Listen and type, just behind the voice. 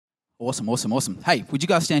Awesome, awesome, awesome. Hey, would you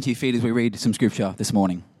guys stand to your feet as we read some scripture this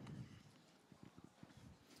morning?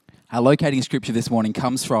 Our locating scripture this morning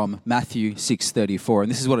comes from Matthew 6:34, and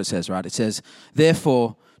this is what it says, right? It says,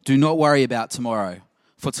 "Therefore, do not worry about tomorrow,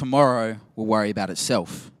 for tomorrow will worry about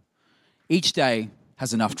itself. Each day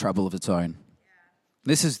has enough trouble of its own."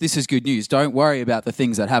 This is good news. Don't worry about the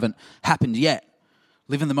things that haven't happened yet.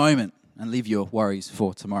 Live in the moment and leave your worries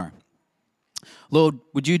for tomorrow. Lord,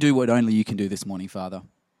 would you do what only you can do this morning, Father?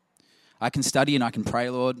 I can study and I can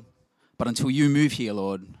pray, Lord, but until you move here,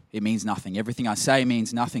 Lord, it means nothing. Everything I say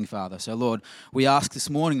means nothing, Father. So, Lord, we ask this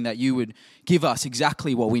morning that you would give us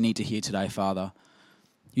exactly what we need to hear today, Father.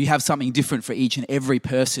 You have something different for each and every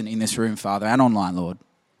person in this room, Father, and online, Lord.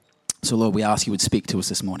 So, Lord, we ask you would speak to us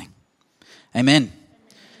this morning. Amen.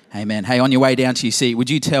 Amen. Hey, on your way down to your seat,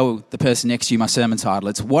 would you tell the person next to you my sermon title?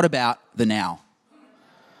 It's What About the Now?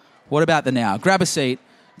 What about the now? Grab a seat.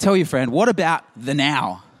 Tell your friend, what about the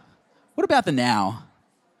now? What about the now?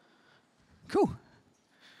 Cool.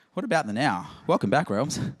 What about the now? Welcome back,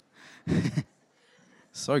 Realms.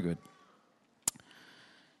 So good.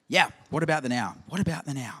 Yeah, what about the now? What about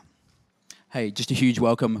the now? Hey, just a huge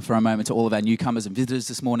welcome for a moment to all of our newcomers and visitors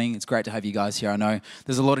this morning. It's great to have you guys here. I know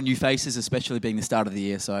there's a lot of new faces, especially being the start of the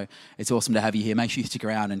year, so it's awesome to have you here. Make sure you stick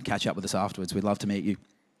around and catch up with us afterwards. We'd love to meet you.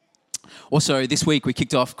 Also, this week we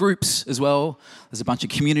kicked off groups as well. There's a bunch of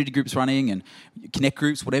community groups running and connect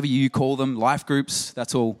groups, whatever you call them, life groups.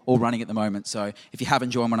 That's all running at the moment. So if you haven't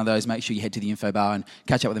joined one of those, make sure you head to the info bar and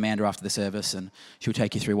catch up with Amanda after the service, and she'll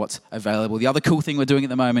take you through what's available. The other cool thing we're doing at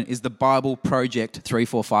the moment is the Bible Project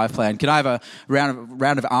 345 plan. Can I have a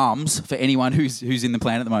round of arms for anyone who's in the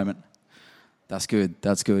plan at the moment? That's good.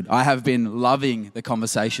 That's good. I have been loving the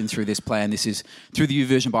conversation through this plan. This is through the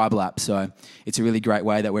YouVersion Bible app. So it's a really great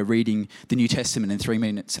way that we're reading the New Testament in 3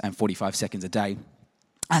 minutes and 45 seconds a day.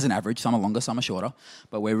 As an average, some are longer, some are shorter,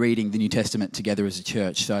 but we're reading the New Testament together as a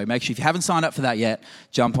church. So make sure if you haven't signed up for that yet,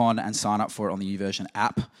 jump on and sign up for it on the YouVersion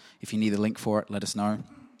app. If you need the link for it, let us know.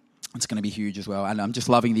 It's going to be huge as well. And I'm just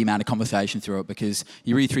loving the amount of conversation through it, because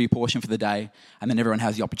you read through your portion for the day and then everyone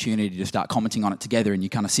has the opportunity to start commenting on it together, and you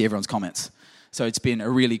kind of see everyone's comments. So it's been a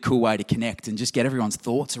really cool way to connect and just get everyone's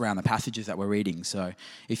thoughts around the passages that we're reading. So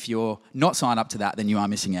if you're not signed up to that, then you are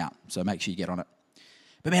missing out. So make sure you get on it.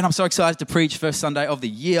 But man, I'm so excited to preach first Sunday of the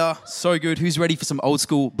year. So good. Who's ready for some old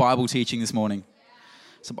school Bible teaching this morning?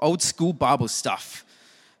 Some old school Bible stuff.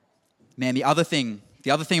 Man, the other thing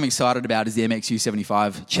I'm excited about is the MXU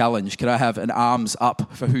 75 challenge. Could I have an arms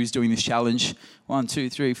up for who's doing this challenge? 1, 2,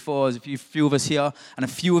 3, 4. There's a few of us here, and a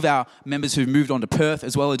few of our members who've moved on to Perth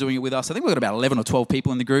as well are doing it with us. I think we've got about 11 or 12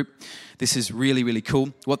 people in the group. This is really, really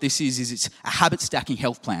cool. What this is it's a habit stacking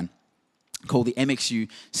health plan called the MXU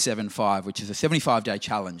 75, which is a 75-day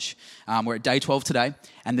challenge. We're at day 12 today,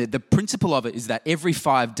 and the principle of it is that every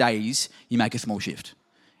 5 days you make a small shift.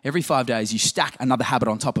 Every 5 days you stack another habit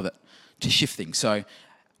on top of it to shift things. So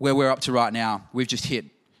where we're up to right now, we've just hit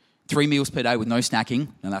 3 meals per day with no snacking,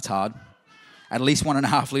 and that's hard. At least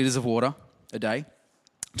 1.5 litres of water a day,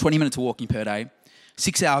 20 minutes of walking per day,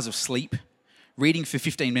 6 hours of sleep, reading for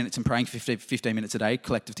 15 minutes and praying for 15 minutes a day,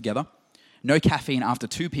 collective together, no caffeine after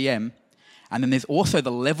 2 p.m, and then there's also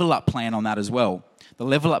the level up plan on that as well. The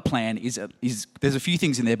level up plan is there's a few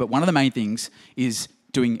things in there, but one of the main things is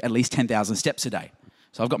doing at least 10,000 steps a day.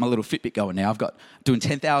 So I've got my little Fitbit going now. I've got doing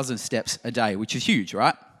 10,000 steps a day, which is huge,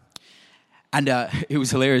 right? And it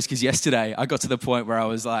was hilarious because yesterday I got to the point where I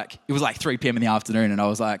was like, it was like 3 p.m. in the afternoon, and I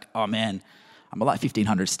was like, oh man, I'm at like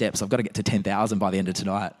 1,500 steps. I've got to get to 10,000 by the end of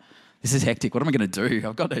tonight. This is hectic. What am I going to do?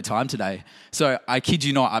 I've got no time today. So I kid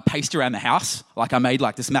you not, I paced around the house. Like I made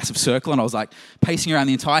like this massive circle, and I was like pacing around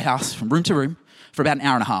the entire house from room to room for about an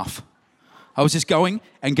hour and a half. I was just going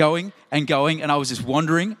and going and going, and I was just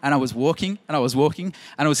wandering, and I was walking, and I was walking,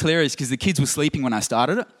 and it was hilarious because the kids were sleeping when I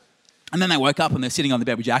started it. And then they woke up and they're sitting on the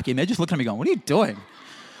bed with Jackie, and they're just looking at me going, what are you doing?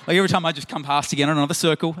 Like every time I just come past again on another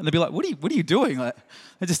circle, and they'd be like, what are you doing? Like,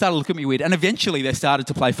 they just started looking at me weird. And eventually they started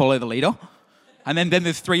to play Follow the Leader. And then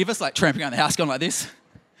there's 3 of us like tramping around the house going like this.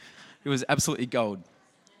 It was absolutely gold.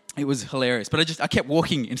 It was hilarious. But I kept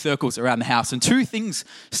walking in circles around the house, and 2 things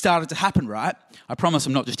started to happen, right? I promise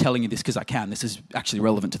I'm not just telling you this because I can. This is actually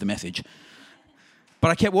relevant to the message. But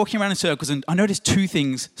I kept walking around in circles, and I noticed 2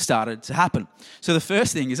 things started to happen. So the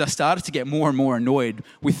first thing is I started to get more and more annoyed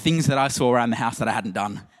with things that I saw around the house that I hadn't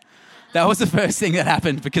done. That was the first thing that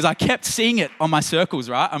happened, because I kept seeing it on my circles,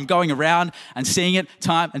 right? I'm going around and seeing it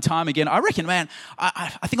time and time again. I reckon, man, I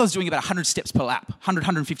think I was doing about 100 steps per lap,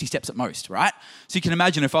 150 steps at most, right? So you can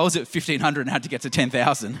imagine if I was at 1,500 and had to get to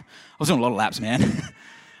 10,000, I was doing a lot of laps, man.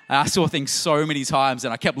 And I saw things so many times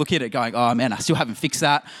and I kept looking at it going, oh man, I still haven't fixed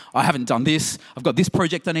that. I haven't done this. I've got this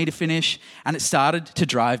project I need to finish. And it started to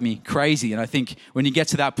drive me crazy. And I think when you get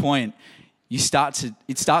to that point, it starts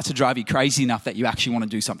to drive you crazy enough that you actually want to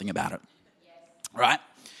do something about it. Right?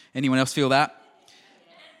 Anyone else feel that?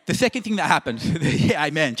 The second thing that happened, yeah,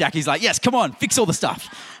 amen. Jackie's like, yes, come on, fix all the stuff.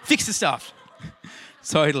 Fix the stuff.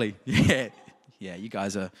 Totally. Yeah. Yeah, you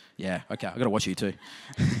guys are, yeah, okay, I've got to watch you too.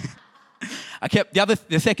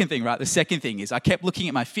 The second thing, right? The second thing is I kept looking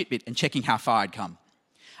at my Fitbit and checking how far I'd come.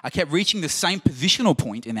 I kept reaching the same positional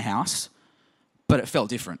point in the house, but it felt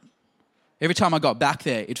different. Every time I got back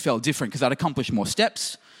there, it felt different because I'd accomplished more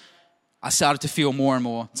steps. I started to feel more and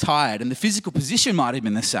more tired, and the physical position might have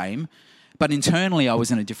been the same, but internally I was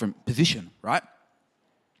in a different position, right?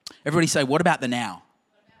 Everybody say, what about the now?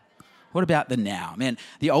 What about the now? Man,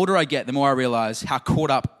 the older I get, the more I realize how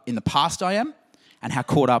caught up in the past I am and how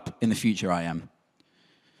caught up in the future I am.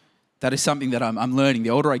 That is something that I'm learning. The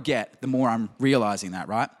older I get, the more I'm realizing that,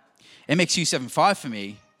 right? MXU75 for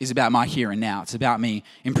me is about my here and now. It's about me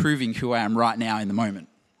improving who I am right now in the moment.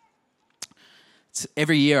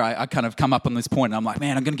 Every year I kind of come up on this point and I'm like,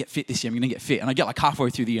 man, I'm going to get fit this year. I'm going to get fit. And I get like halfway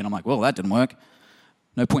through the year and I'm like, well, that didn't work.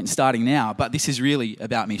 No point in starting now. But this is really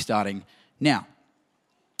about me starting now.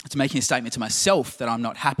 It's making a statement to myself that I'm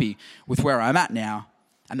not happy with where I'm at now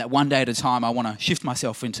and that one day at a time I want to shift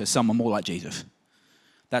myself into someone more like Jesus.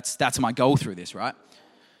 That's my goal through this, right?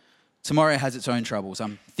 Tomorrow has its own troubles.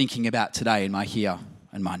 I'm thinking about today in my here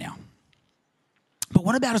and my now. But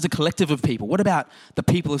what about as a collective of people? What about the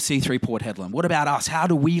people of C3 Port Hedland? What about us? How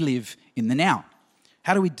do we live in the now?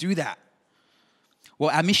 How do we do that? Well,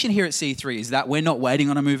 our mission here at C3 is that we're not waiting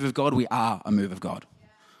on a move of God, we are a move of God.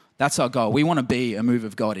 That's our goal. We want to be a move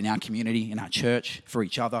of God in our community, in our church, for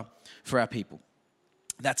each other, for our people.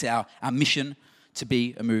 That's our mission, to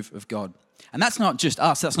be a move of God. And that's not just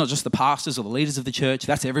us. That's not just the pastors or the leaders of the church.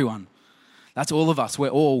 That's everyone. That's all of us. We're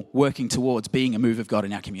all working towards being a move of God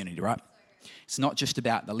in our community, right? It's not just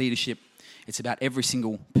about the leadership. It's about every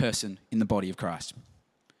single person in the body of Christ.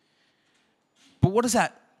 But what does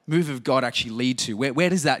that move of God actually lead to? Where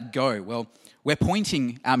does that go? Well, we're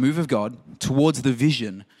pointing our move of God towards the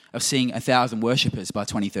vision of seeing 1,000 worshippers by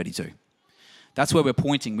 2032. That's where we're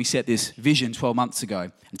pointing. We set this vision 12 months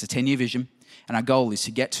ago. It's a 10-year vision, and our goal is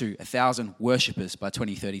to get to 1,000 worshippers by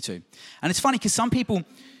 2032. And it's funny because some people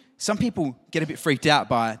get a bit freaked out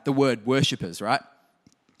by the word worshippers, right?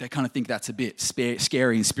 They kind of think that's a bit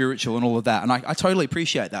scary and spiritual and all of that. And I totally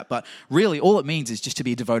appreciate that. But really, all it means is just to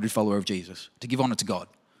be a devoted follower of Jesus, to give honor to God.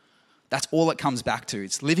 That's all it comes back to.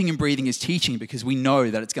 It's living and breathing His teaching because we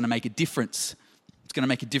know that it's going to make a difference. It's going to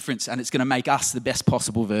make a difference, and it's going to make us the best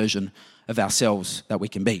possible version of ourselves that we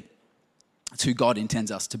can be. It's who God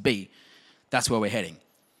intends us to be. That's where we're heading.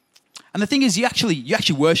 And the thing is, you actually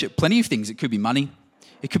worship plenty of things. It could be money.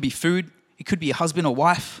 It could be food. It could be a husband or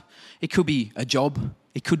wife. It could be a job.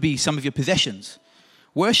 It could be some of your possessions.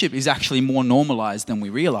 Worship is actually more normalized than we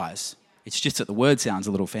realize. It's just that the word sounds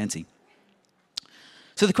a little fancy.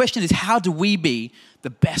 So the question is, how do we be the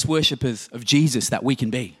best worshippers of Jesus that we can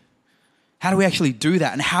be? How do we actually do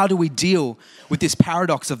that? And how do we deal with this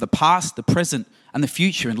paradox of the past, the present, and the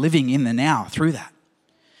future and living in the now through that?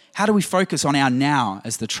 How do we focus on our now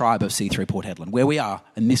as the tribe of C3 Port Hedland, where we are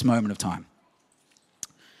in this moment of time?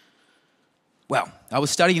 Well, I was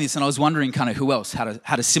studying this and I was wondering kind of who else had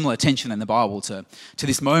a similar tension in the Bible to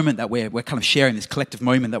this moment that we're kind of sharing, this collective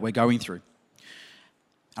moment that we're going through.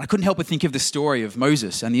 And I couldn't help but think of the story of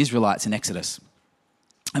Moses and the Israelites in Exodus.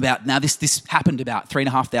 This happened about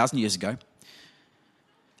 3,500 years ago.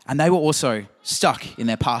 And they were also stuck in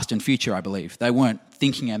their past and future, I believe. They weren't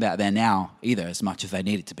thinking about their now either as much as they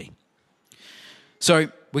needed to be. So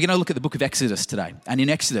we're going to look at the book of Exodus today. And in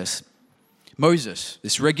Exodus, Moses,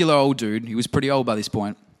 this regular old dude, he was pretty old by this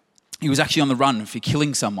point, he was actually on the run for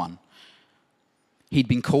killing someone. He'd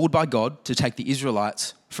been called by God to take the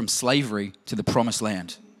Israelites from slavery to the promised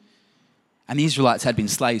land. And the Israelites had been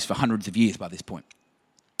slaves for hundreds of years by this point.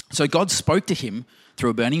 So God spoke to him through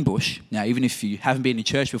a burning bush. Now, even if you haven't been in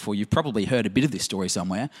church before, you've probably heard a bit of this story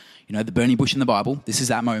somewhere. You know, the burning bush in the Bible, this is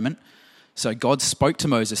that moment. So God spoke to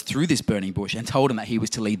Moses through this burning bush and told him that he was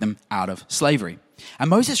to lead them out of slavery. And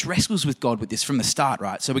Moses wrestles with God with this from the start,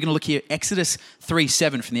 right? So we're going to look here, Exodus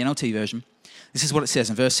 3:7 from the NLT version. This is what it says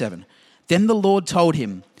in verse 7. Then the Lord told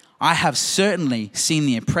him, I have certainly seen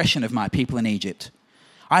the oppression of my people in Egypt.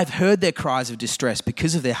 I have heard their cries of distress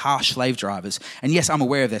because of their harsh slave drivers. And yes, I'm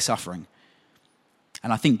aware of their suffering.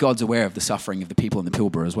 And I think God's aware of the suffering of the people in the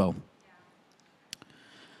Pilbara as well.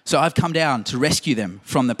 So I've come down to rescue them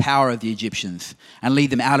from the power of the Egyptians and lead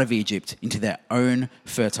them out of Egypt into their own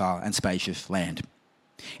fertile and spacious land.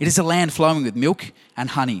 It is a land flowing with milk and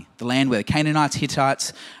honey, the land where the Canaanites,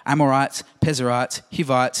 Hittites, Amorites, Pezerites,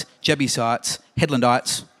 Hivites, Jebusites,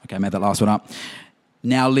 Headlandites, okay, I made that last one up,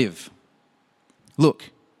 now live. Look,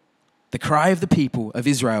 the cry of the people of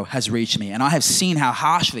Israel has reached me, and I have seen how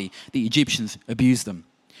harshly the Egyptians abused them.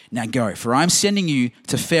 Now go, for I am sending you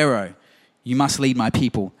to Pharaoh. You must lead my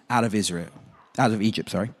people out of Egypt.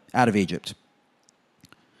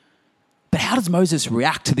 But how does Moses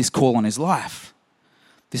react to this call on his life?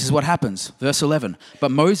 This is what happens. Verse 11.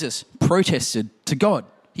 But Moses protested to God.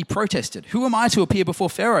 He protested. Who am I to appear before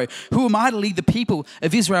Pharaoh? Who am I to lead the people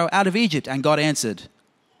of Israel out of Egypt? And God answered,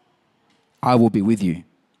 I will be with you.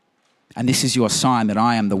 And this is your sign that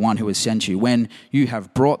I am the one who has sent you. When you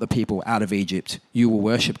have brought the people out of Egypt, you will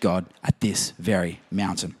worship God at this very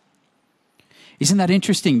mountain. Isn't that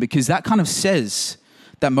interesting? Because that kind of says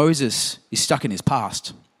that Moses is stuck in his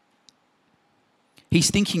past. He's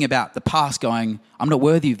thinking about the past going, I'm not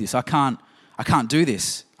worthy of this. I can't do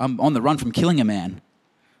this. I'm on the run from killing a man.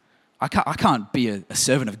 I can't be a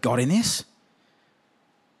servant of God in this.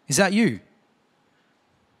 Is that you?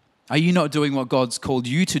 Are you not doing what God's called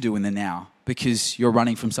you to do in the now because you're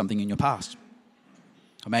running from something in your past?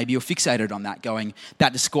 Or maybe you're fixated on that, going,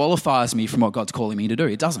 that disqualifies me from what God's calling me to do.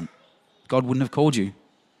 It doesn't. God wouldn't have called you.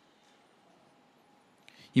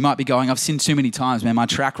 You might be going, I've sinned too many times, man. My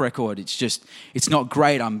track record, it's not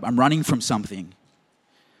great. I'm running from something.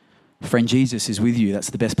 Friend, Jesus is with you.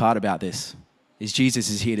 That's the best part about this, is Jesus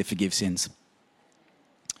is here to forgive sins.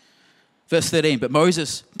 Verse 13, but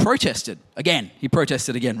Moses protested. Again, he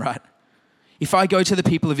protested again, right? If I go to the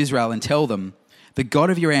people of Israel and tell them, the God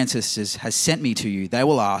of your ancestors has sent me to you, they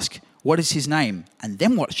will ask, what is his name? And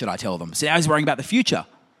then what should I tell them? See, now he's worrying about the future.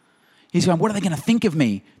 He's going, what are they going to think of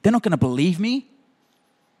me? They're not going to believe me.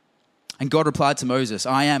 And God replied to Moses,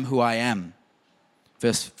 I am who I am.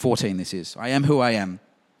 Verse 14 this is, I am who I am.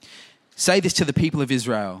 Say this to the people of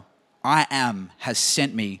Israel, I am has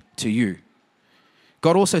sent me to you.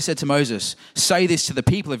 God also said to Moses, say this to the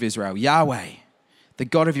people of Israel, Yahweh, the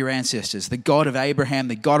God of your ancestors, the God of Abraham,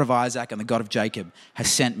 the God of Isaac, and the God of Jacob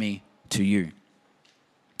has sent me to you.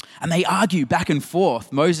 And they argue back and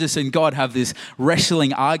forth. Moses and God have this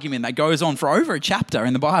wrestling argument that goes on for over a chapter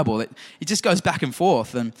in the Bible. It just goes back and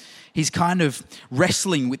forth. And he's kind of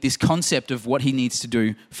wrestling with this concept of what he needs to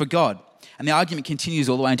do for God. And the argument continues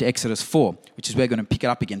all the way into Exodus 4, which is where we're going to pick it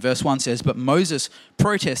up again. Verse 1 says, but Moses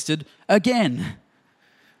protested again.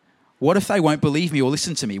 What if they won't believe me or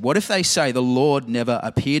listen to me? What if they say the Lord never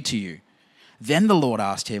appeared to you? Then the Lord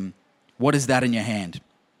asked him, what is that in your hand?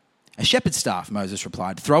 A shepherd's staff, Moses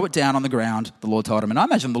replied. Throw it down on the ground, the Lord told him. And I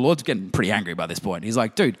imagine the Lord's getting pretty angry by this point. He's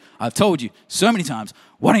like, dude, I've told you so many times,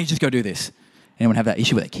 why don't you just go do this? Anyone have that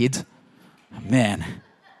issue with their kids? Oh, man.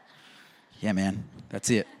 Yeah, man, that's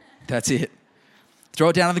it. Throw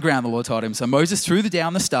it down on the ground, the Lord told him. So Moses threw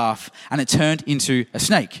down the staff and it turned into a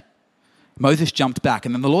snake. Moses jumped back,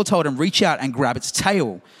 and then the Lord told him, reach out and grab its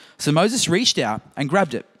tail. So Moses reached out and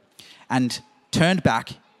grabbed it and turned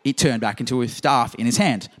back. It turned back into a staff in his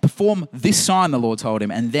hand. Perform this sign, the Lord told him,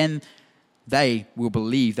 and then they will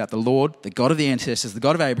believe that the Lord, the God of the ancestors, the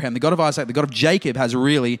God of Abraham, the God of Isaac, the God of Jacob has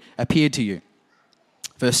really appeared to you.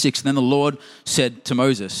 Verse 6, then the Lord said to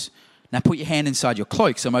Moses, now put your hand inside your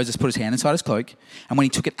cloak. So Moses put his hand inside his cloak, and when he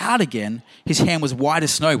took it out again, his hand was white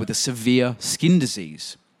as snow with a severe skin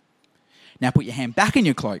disease. Now put your hand back in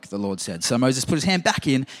your cloak, the Lord said. So Moses put his hand back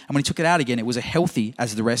in, and when he took it out again, it was as healthy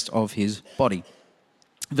as the rest of his body.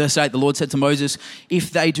 Verse 8, the Lord said to Moses, if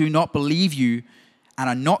they do not believe you and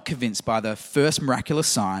are not convinced by the first miraculous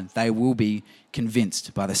sign, they will be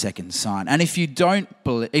convinced by the second sign. And if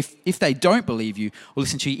they don't believe you or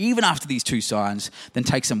listen to you even after these two signs, then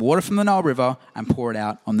take some water from the Nile River and pour it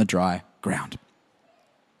out on the dry ground.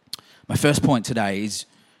 My first point today is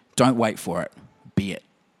don't wait for it, be it.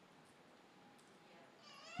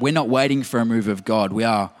 We're not waiting for a move of God. We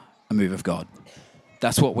are a move of God.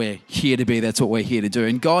 That's what we're here to be. That's what we're here to do.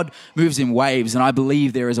 And God moves in waves, and I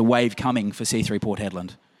believe there is a wave coming for C3 Port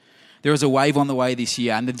Hedland. There is a wave on the way this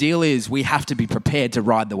year, and the deal is we have to be prepared to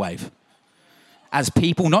ride the wave. As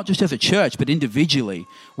people, not just as a church, but individually,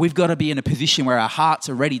 we've got to be in a position where our hearts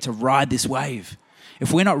are ready to ride this wave.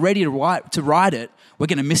 If we're not ready to ride it, we're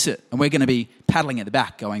going to miss it, and we're going to be paddling at the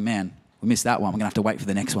back going, man, we missed that one. We're going to have to wait for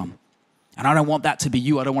the next one. And I don't want that to be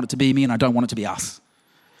you. I don't want it to be me, and I don't want it to be us.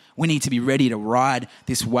 We need to be ready to ride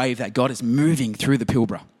this wave that God is moving through the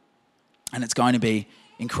Pilbara. And it's going to be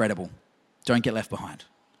incredible. Don't get left behind.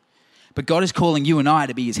 But God is calling you and I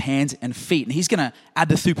to be his hands and feet. And he's going to add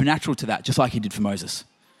the supernatural to that, just like he did for Moses.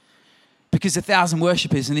 Because 1,000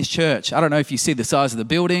 worshippers in this church, I don't know if you see the size of the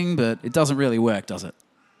building, but it doesn't really work, does it?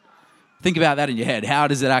 Think about that in your head. How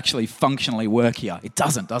does it actually functionally work here? It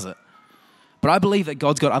doesn't, does it? But I believe that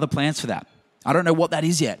God's got other plans for that. I don't know what that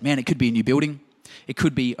is yet. Man, it could be a new building. It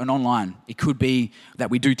could be an online. It could be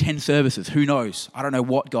that we do 10 services. Who knows? I don't know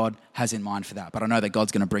what God has in mind for that, but I know that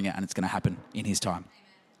God's going to bring it and it's going to happen in his time.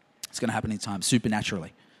 It's going to happen in time,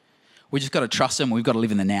 supernaturally. We just got to trust him. We've got to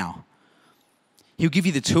live in the now. He'll give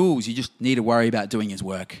you the tools. You just need to worry about doing his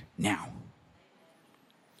work now.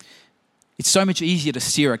 It's so much easier to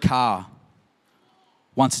steer a car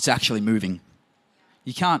once it's actually moving.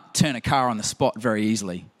 You can't turn a car on the spot very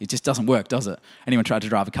easily. It just doesn't work, does it? Anyone tried to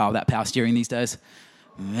drive a car without power steering these days?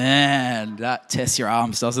 Man, that tests your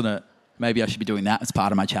arms, doesn't it? Maybe I should be doing that as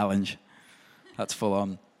part of my challenge. That's full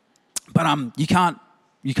on. But you can't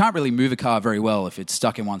really move a car very well if it's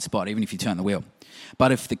stuck in one spot, even if you turn the wheel.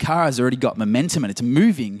 But if the car has already got momentum and it's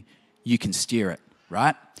moving, you can steer it,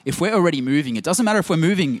 right? If we're already moving, it doesn't matter if we're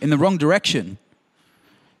moving in the wrong direction.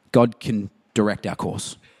 God can direct our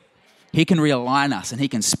course. He can realign us and he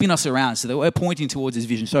can spin us around so that we're pointing towards his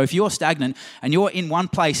vision. So if you're stagnant and you're in one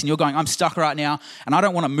place and you're going, I'm stuck right now and I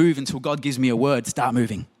don't want to move until God gives me a word, start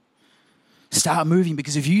moving. Start moving,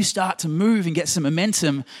 because if you start to move and get some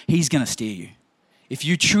momentum, he's going to steer you. If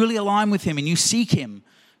you truly align with him and you seek him,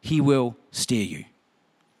 he will steer you.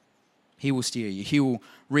 He will steer you. He will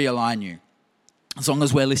realign you. As long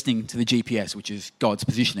as we're listening to the GPS, which is God's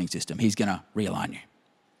positioning system, he's going to realign you.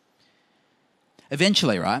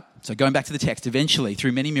 Eventually, right? So going back to the text, eventually,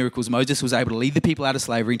 through many miracles, Moses was able to lead the people out of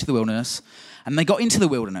slavery into the wilderness, and they got into the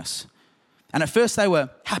wilderness. And at first they were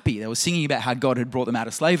happy. They were singing about how God had brought them out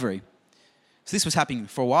of slavery. So this was happening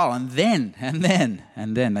for a while, and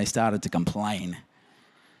then they started to complain.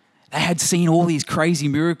 They had seen all these crazy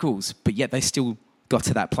miracles, but yet they still got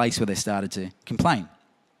to that place where they started to complain.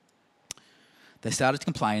 They started to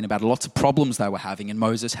complain about lots of problems they were having, and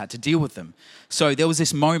Moses had to deal with them. So there was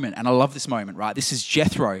this moment, and I love this moment, right? This is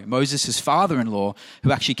Jethro, Moses' father-in-law,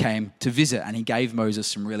 who actually came to visit, and he gave Moses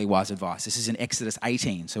some really wise advice. This is in Exodus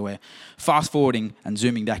 18, so we're fast-forwarding and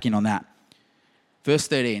zooming back in on that. Verse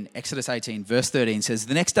 13, Exodus 18, verse 13 says,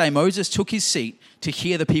 "The next day Moses took his seat to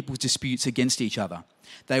hear the people's disputes against each other.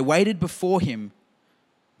 They waited before him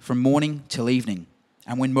from morning till evening.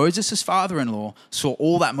 And when Moses' father-in-law saw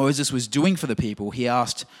all that Moses was doing for the people, he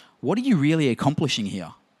asked, 'What are you really accomplishing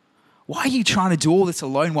here? Why are you trying to do all this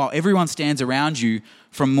alone while everyone stands around you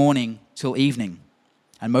from morning till evening?'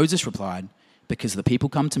 And Moses replied, 'Because the people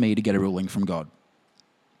come to me to get a ruling from God.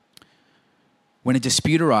 When a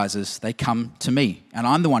dispute arises, they come to me, and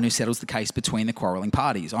I'm the one who settles the case between the quarreling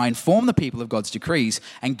parties. I inform the people of God's decrees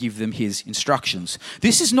and give them his instructions.'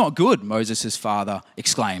 'This is not good,' Moses' father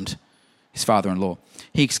exclaimed. His father-in-law.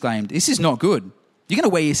 He exclaimed, 'This is not good. You're going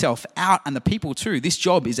to wear yourself out and the people too. This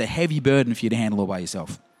job is a heavy burden for you to handle all by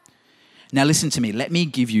yourself. Now listen to me. Let me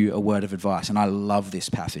give you a word of advice.' And I love this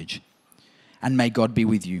passage. "And may God be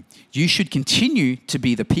with you. You should continue to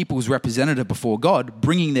be the people's representative before God,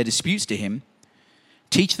 bringing their disputes to him.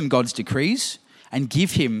 Teach them God's decrees and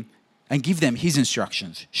give them his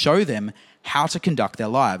instructions. Show them how to conduct their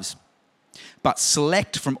lives. But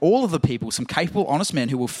select from all of the people some capable, honest men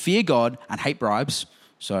who will fear God and hate bribes,"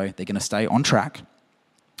 so they're going to stay on track.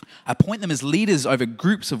 "Appoint them as leaders over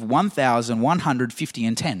groups of 1,150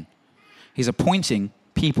 and 10. He's appointing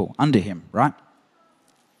people under him, right?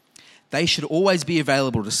 "They should always be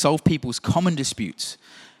available to solve people's common disputes,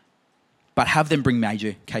 but have them bring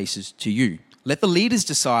major cases to you. Let the leaders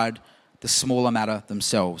decide the smaller matter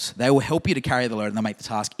themselves. They will help you to carry the load and they'll make the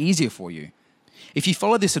task easier for you. If you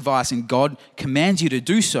follow this advice and God commands you to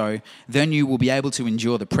do so, then you will be able to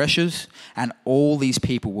endure the pressures and all these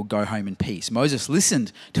people will go home in peace." Moses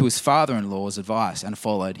listened to his father-in-law's advice and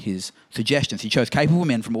followed his suggestions. He chose capable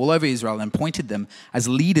men from all over Israel and appointed them as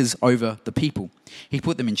leaders over the people. He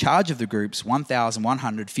put them in charge of the groups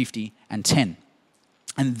 1,150 and 10.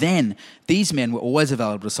 And then these men were always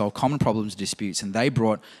available to solve common problems and disputes, and they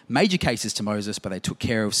brought major cases to Moses, but they took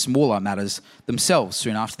care of smaller matters themselves.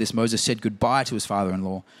 Soon after this, Moses said goodbye to his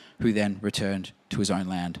father-in-law, who then returned to his own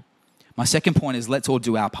land. My second point is, let's all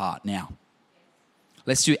do our part now.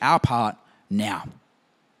 Let's do our part now.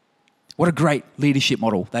 What a great leadership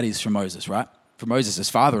model that is from Moses, right? From Moses'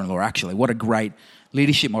 father-in-law, actually. What a great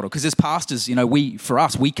leadership model. Because as pastors,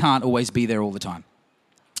 we can't always be there all the time.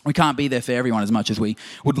 We can't be there for everyone as much as we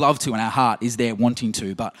would love to, and our heart is there wanting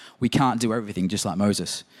to, but we can't do everything just like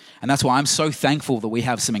Moses. And that's why I'm so thankful that we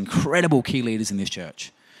have some incredible key leaders in this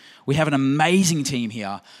church. We have an amazing team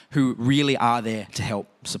here who really are there to help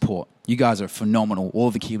support. You guys are phenomenal, all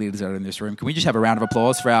of the key leaders that are in this room. Can we just have a round of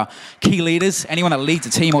applause for our key leaders? Anyone that leads a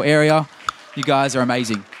team or area, you guys are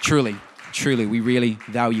amazing. Truly, we really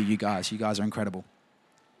value you guys. You guys are incredible.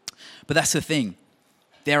 But that's the thing.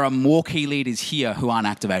 There are more key leaders here who aren't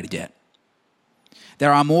activated yet.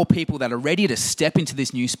 There are more people that are ready to step into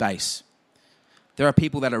this new space. There are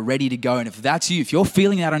people that are ready to go. And if that's you, if you're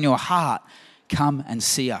feeling that on your heart, come and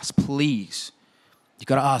see us, please. You've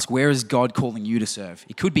got to ask, where is God calling you to serve?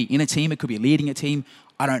 It could be in a team. It could be leading a team.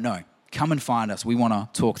 I don't know. Come and find us. We want to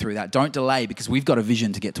talk through that. Don't delay because we've got a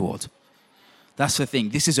vision to get towards. That's the thing.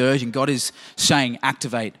 This is urgent. God is saying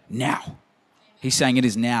activate now. He's saying it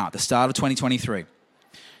is now, at the start of 2023.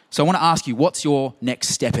 So I want to ask you, what's your next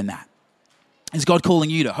step in that? Is God calling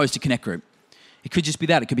you to host a Connect group? It could just be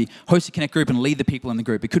that. It could be host a Connect group and lead the people in the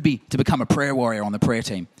group. It could be to become a prayer warrior on the prayer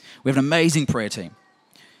team. We have an amazing prayer team.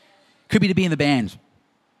 It could be to be in the band.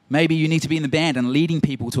 Maybe you need to be in the band and leading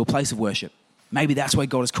people to a place of worship. Maybe that's where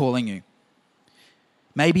God is calling you.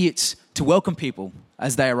 Maybe it's to welcome people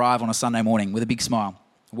as they arrive on a Sunday morning with a big smile.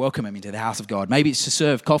 Welcome them into the house of God. Maybe it's to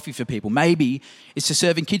serve coffee for people. Maybe it's to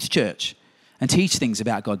serve in kids' church and teach things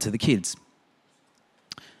about God to the kids.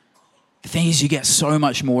 The thing is, you get so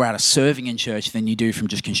much more out of serving in church than you do from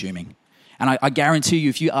just consuming. And I guarantee you,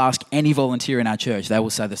 if you ask any volunteer in our church, they will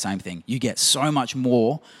say the same thing. You get so much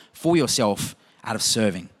more for yourself out of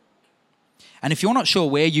serving. And if you're not sure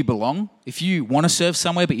where you belong, if you want to serve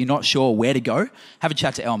somewhere but you're not sure where to go, have a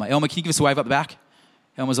chat to Elmer. Elmer, can you give us a wave up the back?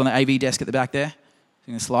 Elmer's on the AV desk at the back there,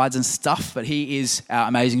 doing the slides and stuff, but he is our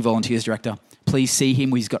amazing volunteers director. Please see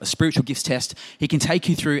him. He's got a spiritual gifts test. He can take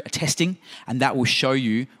you through a testing, and that will show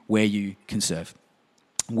you where you can serve,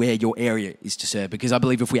 where your area is to serve. Because I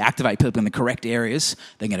believe if we activate people in the correct areas,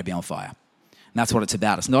 they're going to be on fire. And that's what it's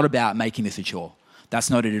about. It's not about making this a chore. That's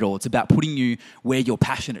not it at all. It's about putting you where you're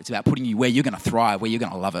passionate. It's about putting you where you're going to thrive, where you're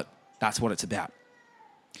going to love it. That's what it's about.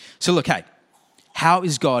 So look, hey, how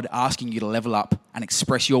is God asking you to level up and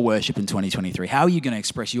express your worship in 2023? How are you going to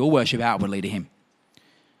express your worship outwardly to him?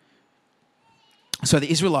 So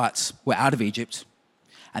the Israelites were out of Egypt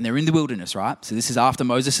and they're in the wilderness, right? So this is after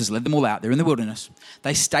Moses has led them all out. They're in the wilderness.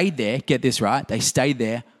 They stayed there, get this right, they stayed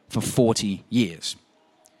there for 40 years.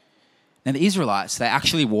 Now the Israelites, they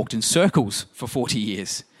actually walked in circles for 40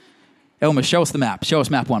 years. Elmer, show us the map. Show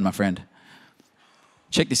us map 1, my friend.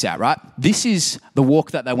 Check this out, right? This is the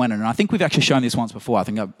walk that they went on. And I think we've actually shown this once before. I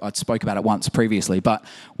think I spoke about it once previously. But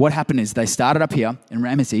what happened is they started up here in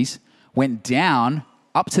Ramesses, went down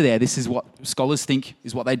up to there. This is what scholars think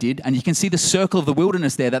is what they did. And you can see the circle of the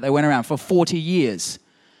wilderness there that they went around for 40 years.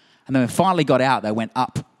 And then when they finally got out, they went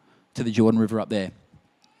up to the Jordan River up there.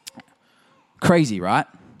 Crazy, right?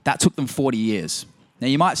 That took them 40 years. Now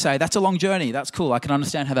you might say, that's a long journey. That's cool. I can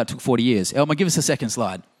understand how that took 40 years. Elmer, give us a second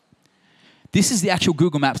slide. This is the actual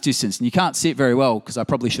Google Maps distance. And you can't see it very well because I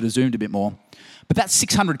probably should have zoomed a bit more. But that's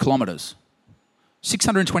 600 kilometres.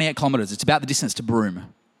 628 kilometres. It's about the distance to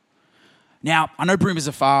Broome. Now, I know Broome is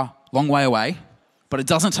a long way away, but it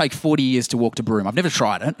doesn't take 40 years to walk to Broome. I've never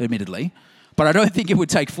tried it, admittedly, but I don't think it would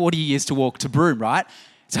take 40 years to walk to Broome, right?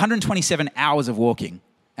 It's 127 hours of walking,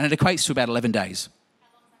 and it equates to about 11 days.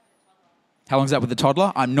 How long is that with the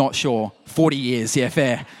toddler? I'm not sure. 40 years, yeah,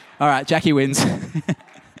 fair. All right, Jackie wins.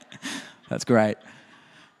 That's great.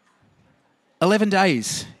 11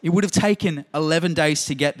 days. It would have taken 11 days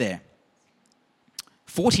to get there.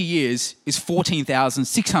 40 years is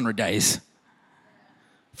 14,600 days.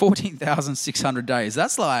 14,600 days.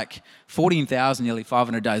 That's like 14,000, nearly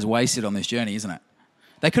 500 days wasted on this journey, isn't it?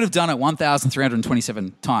 They could have done it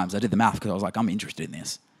 1,327 times. I did the math because I was like, I'm interested in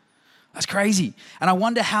this. That's crazy. And I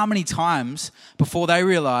wonder how many times before they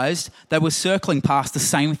realized they were circling past the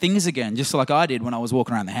same things again, just like I did when I was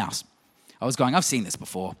walking around the house. I was going, I've seen this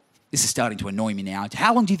before. This is starting to annoy me now.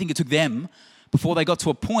 How long do you think it took them before they got to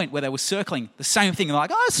a point where they were circling the same thing? They're like,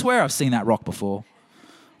 oh, I swear I've seen that rock before.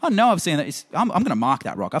 I know I've seen that. I'm going to mark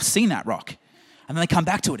that rock. I've seen that rock. And then they come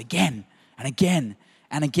back to it again and again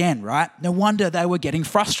and again, right? No wonder they were getting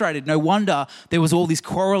frustrated. No wonder there was all this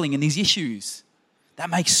quarreling and these issues. That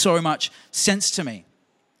makes so much sense to me.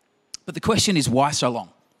 But the question is, why so long?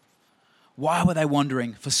 Why were they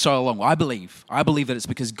wandering for so long? I believe that it's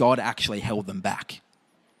because God actually held them back.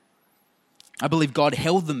 I believe God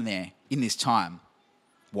held them there in this time.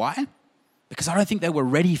 Why? Because I don't think they were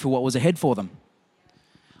ready for what was ahead for them.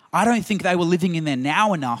 I don't think they were living in their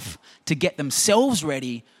now enough to get themselves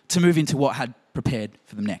ready to move into what had prepared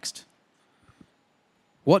for them next.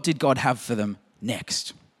 What did God have for them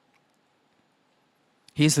next?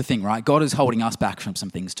 Here's the thing, right? God is holding us back from some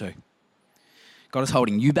things too. God is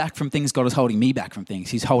holding you back from things. God is holding me back from things.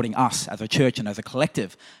 He's holding us as a church and as a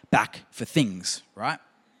collective back for things, right?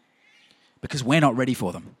 Because we're not ready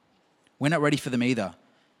for them. We're not ready for them either.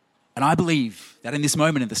 And I believe that in this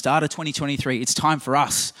moment, at the start of 2023, it's time for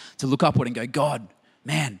us to look upward and go, God,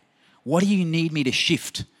 man, what do you need me to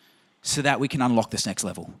shift so that we can unlock this next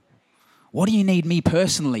level? What do you need me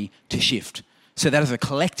personally to shift so that as a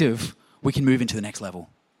collective, we can move into the next level?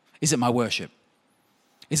 Is it my worship?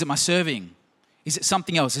 Is it my serving? Is it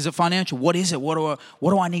something else? Is it financial? What is it? What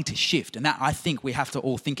do I need to shift? And that, I think we have to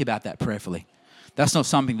all think about that prayerfully. That's not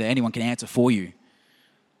something that anyone can answer for you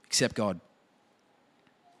except God.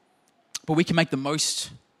 But we can make the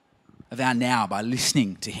most of our now by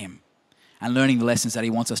listening to him and learning the lessons that he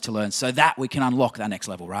wants us to learn so that we can unlock that next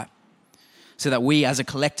level, right? So that we as a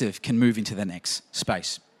collective can move into the next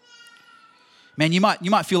space. Man, you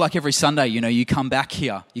might feel like every Sunday, you come back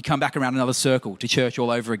here, you come back around another circle to church all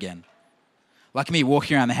over again. Like me,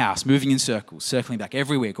 walking around the house, moving in circles, circling back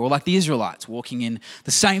every week. Or like the Israelites, walking in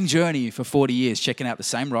the same journey for 40 years, checking out the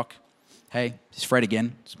same rock. Hey, it's Fred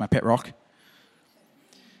again. It's my pet rock.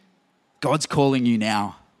 God's calling you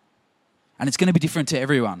now. And it's going to be different to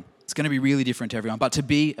everyone. It's going to be really different to everyone. But to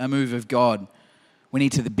be a move of God, we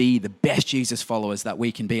need to be the best Jesus followers that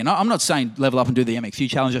we can be. And I'm not saying level up and do the MXU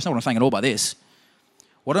challenge. That's not what I'm saying at all by this.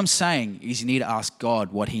 What I'm saying is you need to ask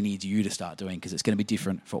God what he needs you to start doing, because it's going to be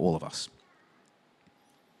different for all of us.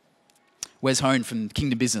 Wes Hone from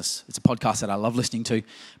Kingdom Business, it's a podcast that I love listening to,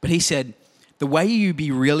 but he said, the way you be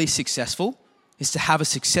really successful is to have a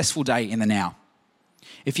successful day in the now.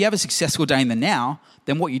 If you have a successful day in the now,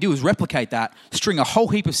 then what you do is replicate that, string a whole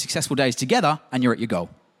heap of successful days together, and you're at your goal.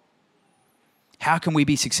 How can we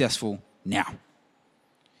be successful now?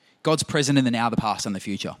 God's present in the now, the past, and the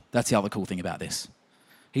future. That's the other cool thing about this.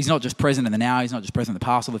 He's not just present in the now, he's not just present in the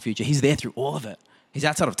past or the future. He's there through all of it. He's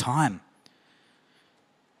outside of time.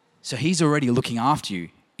 So he's already looking after you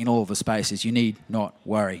in all of the spaces. You need not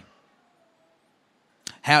worry.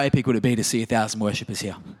 How epic would it be to see 1,000 worshippers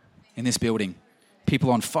here in this building?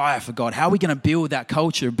 People on fire for God. How are we going to build that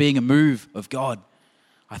culture of being a move of God?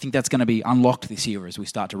 I think that's going to be unlocked this year as we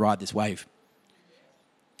start to ride this wave.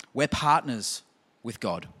 We're partners with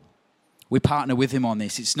God. We partner with him on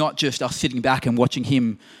this. It's not just us sitting back and watching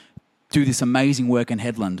him do this amazing work in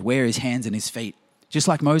Headland, wear his hands and his feet, just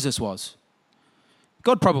like Moses was.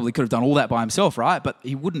 God probably could have done all that by himself, right? But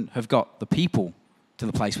he wouldn't have got the people to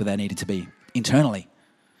the place where they needed to be internally.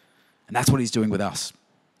 And that's what he's doing with us.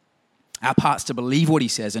 Our part's to believe what he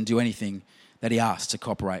says and do anything that he asks to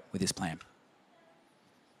cooperate with his plan.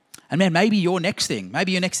 And man, maybe your next thing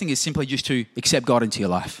is simply just to accept God into your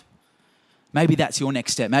life. Maybe that's your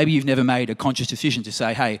next step. Maybe you've never made a conscious decision to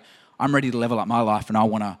say, hey, I'm ready to level up my life and I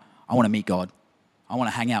want to meet God. I want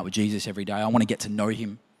to hang out with Jesus every day. I want to get to know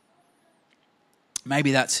him.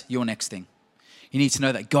 Maybe that's your next thing. You need to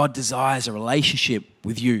know that God desires a relationship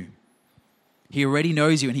with you. He already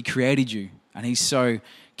knows you and he created you. And he's so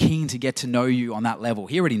keen to get to know you on that level.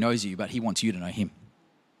 He already knows you, but he wants you to know him.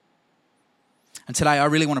 And today I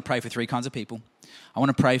really want to pray for three kinds of people. I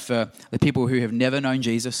want to pray for the people who have never known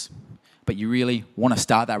Jesus, but you really want to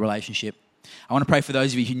start that relationship. I want to pray for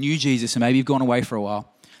those of you who knew Jesus and maybe you've gone away for a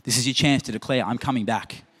while. This is your chance to declare, I'm coming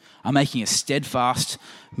back. I'm making a steadfast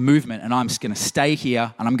movement and I'm just going to stay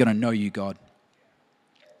here and I'm going to know you, God.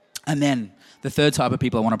 And then the third type of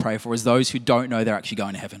people I want to pray for is those who don't know they're actually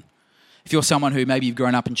going to heaven. If you're someone who maybe you've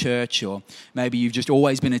grown up in church or maybe you've just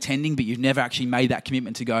always been attending but you've never actually made that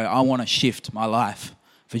commitment to go, I want to shift my life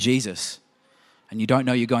for Jesus, and you don't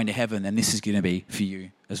know you're going to heaven, then this is going to be for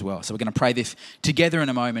you as well. So we're going to pray this together in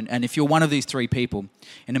a moment. And if you're one of these three people,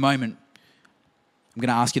 in a moment, I'm going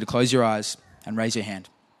to ask you to close your eyes and raise your hand.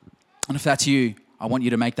 And if that's you, I want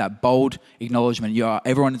you to make that bold acknowledgement.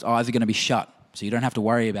 Everyone's eyes are going to be shut, so you don't have to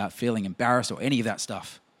worry about feeling embarrassed or any of that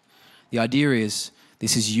stuff. The idea is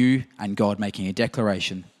this is you and God making a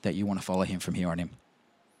declaration that you want to follow him from here on in.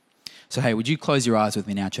 So hey, would you close your eyes with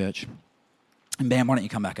me now, church? And Bam, why don't you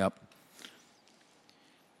come back up?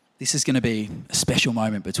 This is going to be a special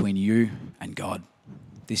moment between you and God.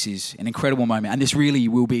 This is an incredible moment, and this really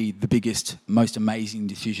will be the biggest, most amazing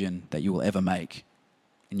decision that you will ever make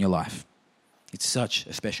in your life. It's such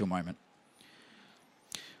a special moment.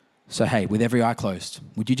 So hey, with every eye closed,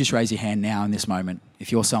 would you just raise your hand now in this moment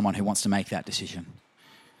if you're someone who wants to make that decision?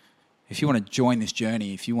 If you want to join this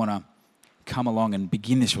journey, if you want to come along and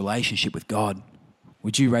begin this relationship with God,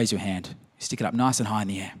 would you raise your hand? Stick it up nice and high in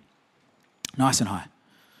the air. Nice and high.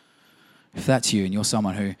 If that's you and you're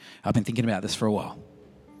someone who, I've been thinking about this for a while.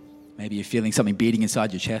 Maybe you're feeling something beating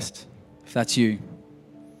inside your chest. If that's you,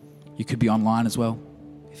 you could be online as well.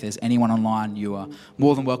 If there's anyone online, you are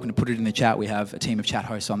more than welcome to put it in the chat. We have a team of chat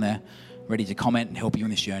hosts on there ready to comment and help you in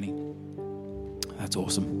this journey. That's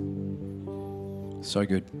awesome. So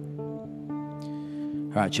good.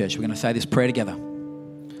 All right, church, we're going to say this prayer together.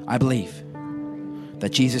 I believe that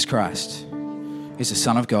Jesus Christ is the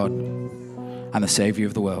Son of God and the Savior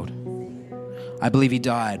of the world. I believe he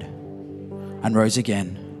died and rose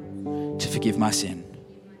again to forgive my sin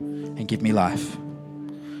and give me life.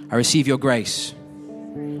 I receive your grace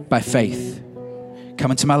by faith.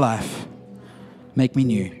 Come into my life. Make me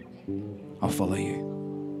new. I'll follow you.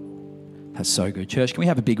 That's so good. Church, can we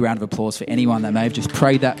have a big round of applause for anyone that may have just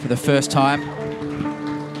prayed that for the first time?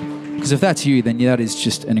 Because if that's you, then that is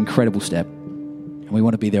just an incredible step. And we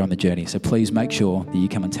want to be there on the journey. So please make sure that you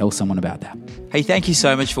come and tell someone about that. Hey, thank you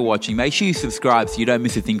so much for watching. Make sure you subscribe so you don't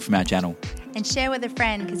miss a thing from our channel. And share with a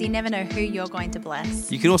friend, because you never know who you're going to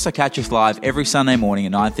bless. You can also catch us live every Sunday morning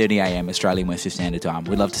at 9:30 a.m. Australian Western Standard Time.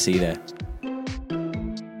 We'd love to see you there.